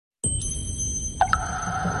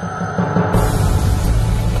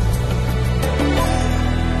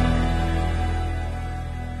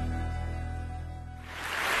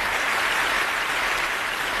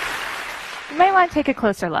to take a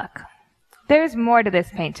closer look. There's more to this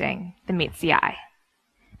painting than meets the eye.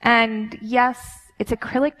 And yes, it's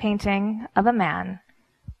acrylic painting of a man,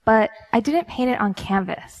 but I didn't paint it on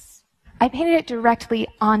canvas. I painted it directly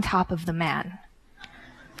on top of the man.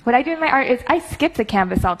 What I do in my art is I skip the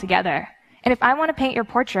canvas altogether. And if I want to paint your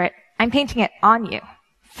portrait, I'm painting it on you,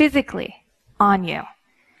 physically on you.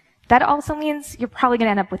 That also means you're probably going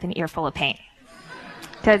to end up with an ear full of paint,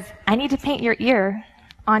 because I need to paint your ear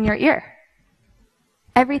on your ear.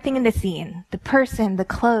 Everything in the scene, the person, the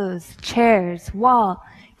clothes, chairs, wall,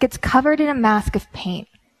 gets covered in a mask of paint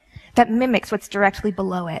that mimics what's directly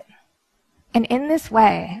below it. And in this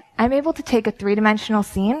way, I'm able to take a three-dimensional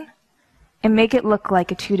scene and make it look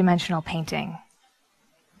like a two-dimensional painting.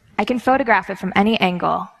 I can photograph it from any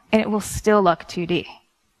angle, and it will still look 2D.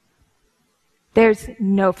 There's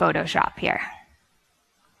no Photoshop here.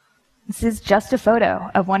 This is just a photo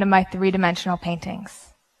of one of my three-dimensional paintings.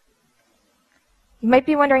 You might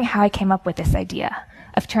be wondering how I came up with this idea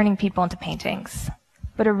of turning people into paintings.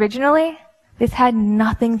 But originally, this had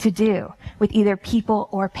nothing to do with either people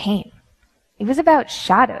or paint. It was about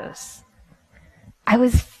shadows. I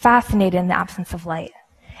was fascinated in the absence of light,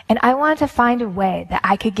 and I wanted to find a way that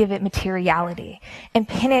I could give it materiality and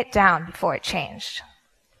pin it down before it changed.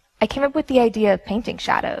 I came up with the idea of painting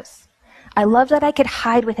shadows. I loved that I could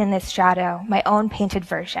hide within this shadow my own painted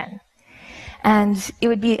version, and it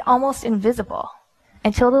would be almost invisible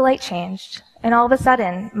until the light changed, and all of a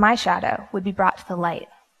sudden, my shadow would be brought to the light.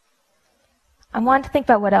 I wanted to think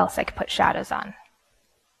about what else I could put shadows on.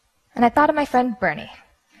 And I thought of my friend Bernie.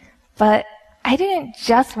 But I didn't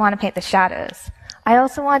just want to paint the shadows. I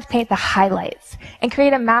also wanted to paint the highlights and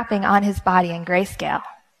create a mapping on his body in grayscale.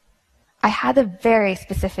 I had a very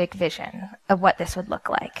specific vision of what this would look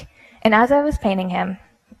like. And as I was painting him,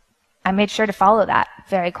 I made sure to follow that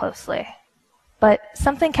very closely. But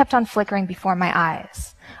something kept on flickering before my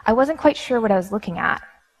eyes. I wasn't quite sure what I was looking at.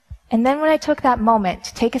 And then when I took that moment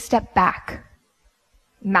to take a step back,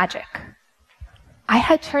 magic. I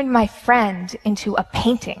had turned my friend into a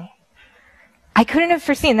painting. I couldn't have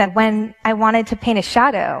foreseen that when I wanted to paint a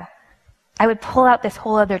shadow, I would pull out this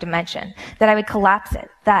whole other dimension, that I would collapse it,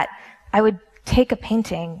 that I would take a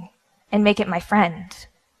painting and make it my friend,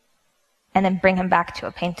 and then bring him back to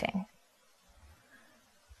a painting.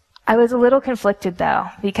 I was a little conflicted, though,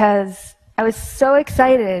 because I was so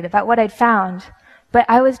excited about what I'd found, but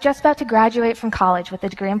I was just about to graduate from college with a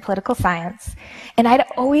degree in political science, and I'd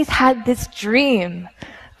always had this dream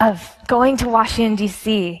of going to Washington,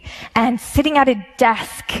 D.C., and sitting at a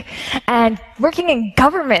desk and working in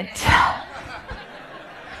government.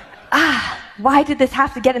 Why did this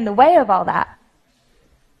have to get in the way of all that?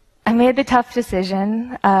 I made the tough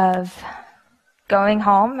decision of going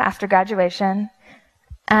home after graduation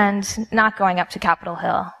and not going up to Capitol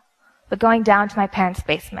Hill, but going down to my parents'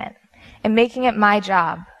 basement and making it my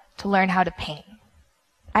job to learn how to paint.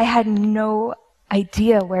 I had no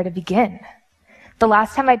idea where to begin. The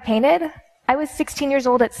last time I'd painted, I was 16 years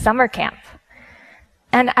old at summer camp.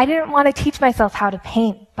 And I didn't want to teach myself how to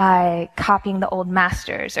paint by copying the old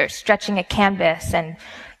masters or stretching a canvas and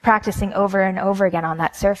practicing over and over again on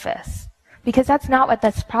that surface. Because that's not what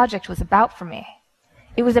this project was about for me.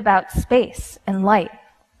 It was about space and light.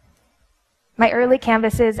 My early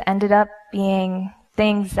canvases ended up being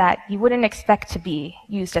things that you wouldn't expect to be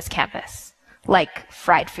used as canvas, like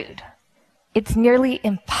fried food. It's nearly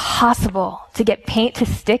impossible to get paint to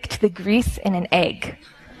stick to the grease in an egg.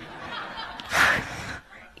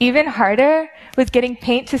 Even harder was getting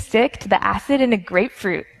paint to stick to the acid in a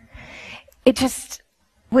grapefruit. It just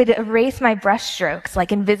would erase my brush strokes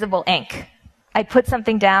like invisible ink. I'd put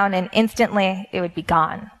something down and instantly it would be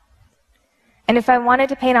gone. And if I wanted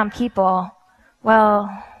to paint on people, well,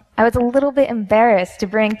 I was a little bit embarrassed to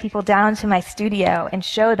bring people down to my studio and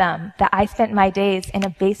show them that I spent my days in a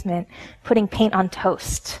basement putting paint on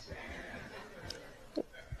toast.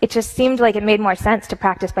 It just seemed like it made more sense to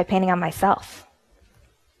practice by painting on myself.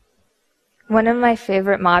 One of my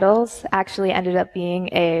favorite models actually ended up being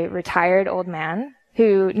a retired old man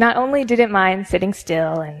who not only didn't mind sitting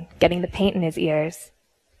still and getting the paint in his ears,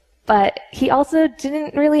 but he also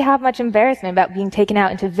didn't really have much embarrassment about being taken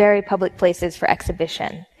out into very public places for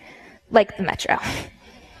exhibition, like the Metro.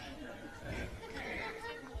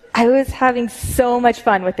 I was having so much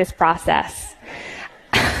fun with this process.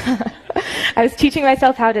 I was teaching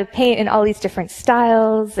myself how to paint in all these different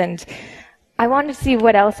styles, and I wanted to see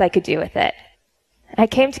what else I could do with it. I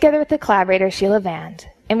came together with a collaborator, Sheila Vand,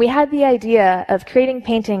 and we had the idea of creating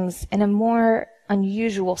paintings in a more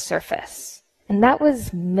unusual surface, and that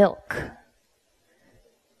was milk.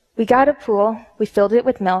 We got a pool, we filled it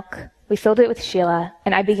with milk, we filled it with Sheila,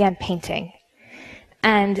 and I began painting.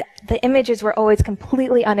 And the images were always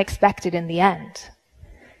completely unexpected in the end.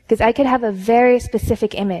 Because I could have a very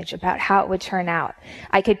specific image about how it would turn out.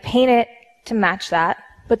 I could paint it to match that,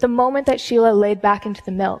 but the moment that Sheila laid back into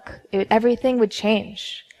the milk, everything would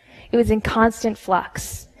change. It was in constant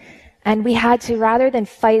flux. And we had to, rather than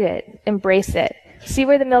fight it, embrace it, see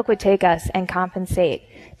where the milk would take us and compensate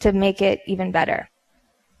to make it even better.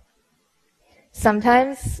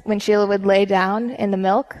 Sometimes, when Sheila would lay down in the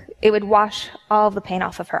milk, it would wash all of the paint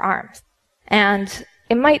off of her arms. And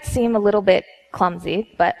it might seem a little bit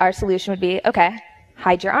clumsy, but our solution would be, okay,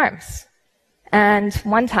 hide your arms. And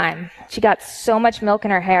one time, she got so much milk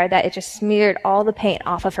in her hair that it just smeared all the paint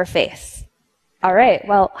off of her face. All right,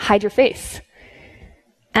 well, hide your face.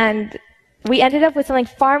 And we ended up with something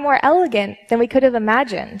far more elegant than we could have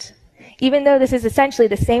imagined, even though this is essentially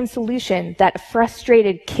the same solution that a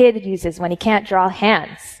frustrated kid uses when he can't draw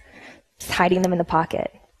hands, just hiding them in the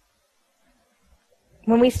pocket.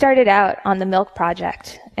 When we started out on the milk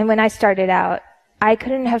project, and when I started out, I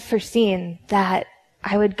couldn't have foreseen that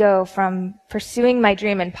I would go from pursuing my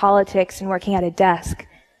dream in politics and working at a desk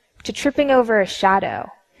to tripping over a shadow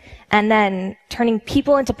and then turning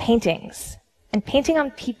people into paintings and painting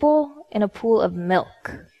on people in a pool of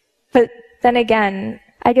milk. But then again,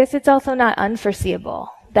 I guess it's also not unforeseeable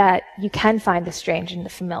that you can find the strange in the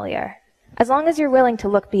familiar. As long as you're willing to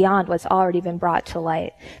look beyond what's already been brought to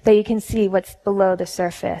light, that you can see what's below the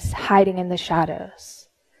surface, hiding in the shadows,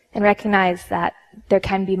 and recognize that there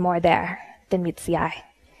can be more there than meets the eye.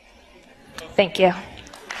 Thank you.